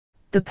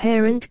The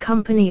parent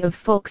company of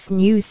Fox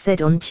News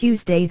said on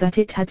Tuesday that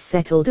it had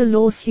settled a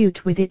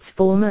lawsuit with its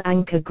former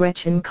anchor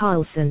Gretchen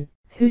Carlson,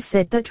 who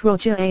said that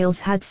Roger Ailes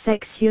had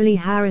sexually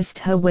harassed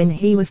her when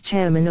he was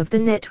chairman of the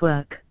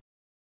network.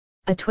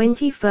 A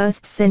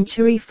 21st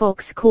Century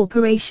Fox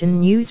Corporation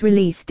news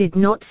release did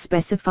not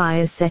specify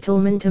a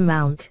settlement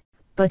amount,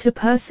 but a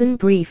person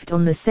briefed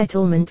on the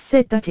settlement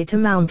said that it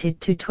amounted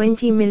to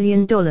 $20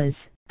 million,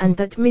 and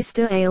that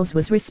Mr. Ailes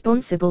was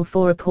responsible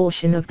for a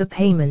portion of the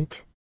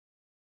payment.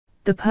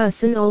 The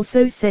person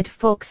also said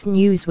Fox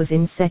News was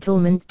in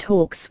settlement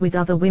talks with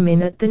other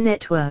women at the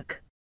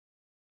network.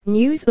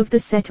 News of the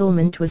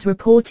settlement was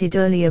reported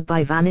earlier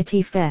by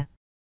Vanity Fair.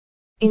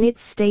 In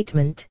its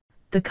statement,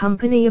 the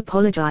company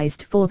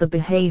apologized for the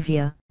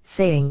behavior,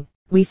 saying,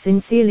 "We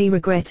sincerely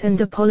regret and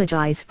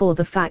apologize for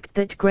the fact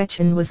that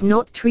Gretchen was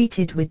not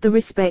treated with the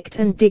respect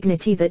and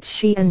dignity that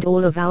she and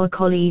all of our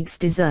colleagues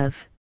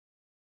deserve."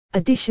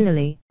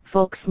 Additionally,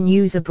 Fox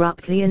News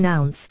abruptly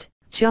announced,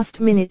 just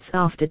minutes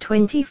after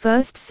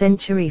 21st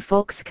Century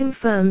Fox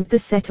confirmed the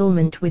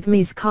settlement with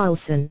Ms.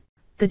 Carlson,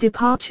 the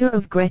departure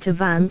of Greta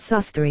Van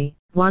Susteren,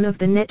 one of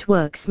the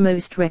network's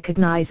most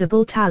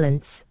recognizable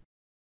talents.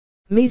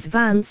 Ms.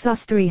 Van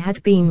Susteren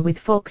had been with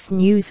Fox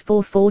News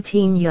for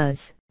 14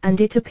 years, and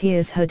it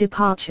appears her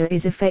departure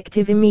is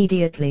effective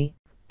immediately.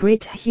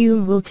 Brit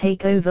Hume will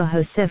take over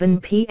her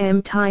 7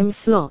 p.m. time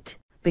slot,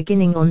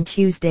 beginning on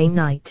Tuesday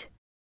night.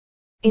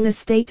 In a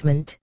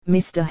statement,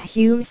 Mr.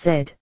 Hume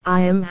said,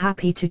 "I am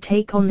happy to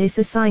take on this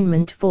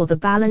assignment for the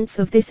balance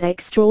of this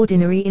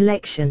extraordinary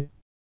election."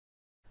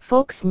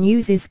 Fox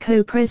News's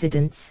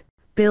co-presidents,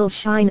 Bill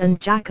Shine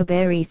and Jacob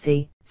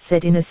Erethi,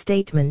 said in a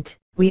statement,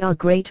 "We are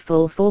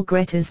grateful for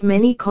Greta's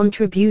many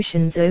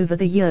contributions over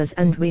the years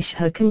and wish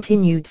her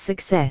continued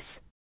success."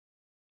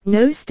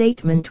 No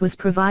statement was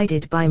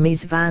provided by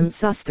Ms. Van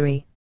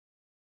Susteren.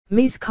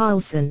 Ms.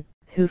 Carlson,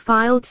 who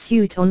filed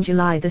suit on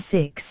July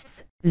 6,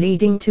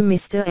 leading to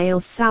Mr.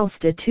 Ailes'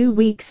 ouster 2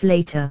 weeks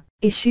later,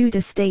 issued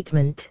a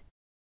statement.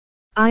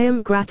 "I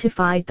am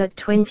gratified that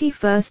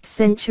 21st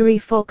Century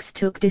Fox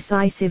took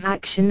decisive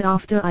action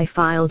after I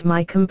filed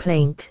my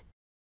complaint.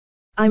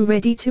 I'm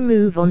ready to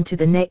move on to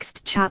the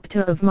next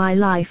chapter of my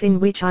life in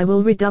which I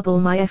will redouble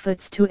my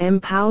efforts to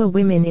empower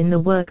women in the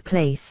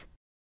workplace.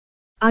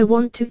 I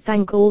want to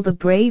thank all the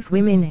brave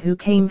women who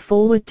came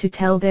forward to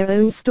tell their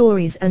own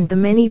stories and the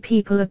many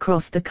people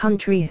across the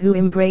country who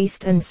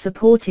embraced and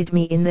supported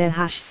me in their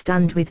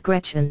 #Stand with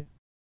Gretchen.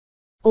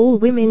 All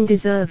women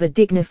deserve a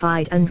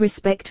dignified and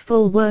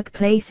respectful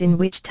workplace in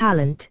which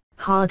talent,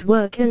 hard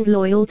work and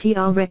loyalty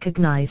are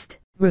recognized,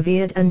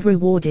 revered and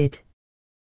rewarded."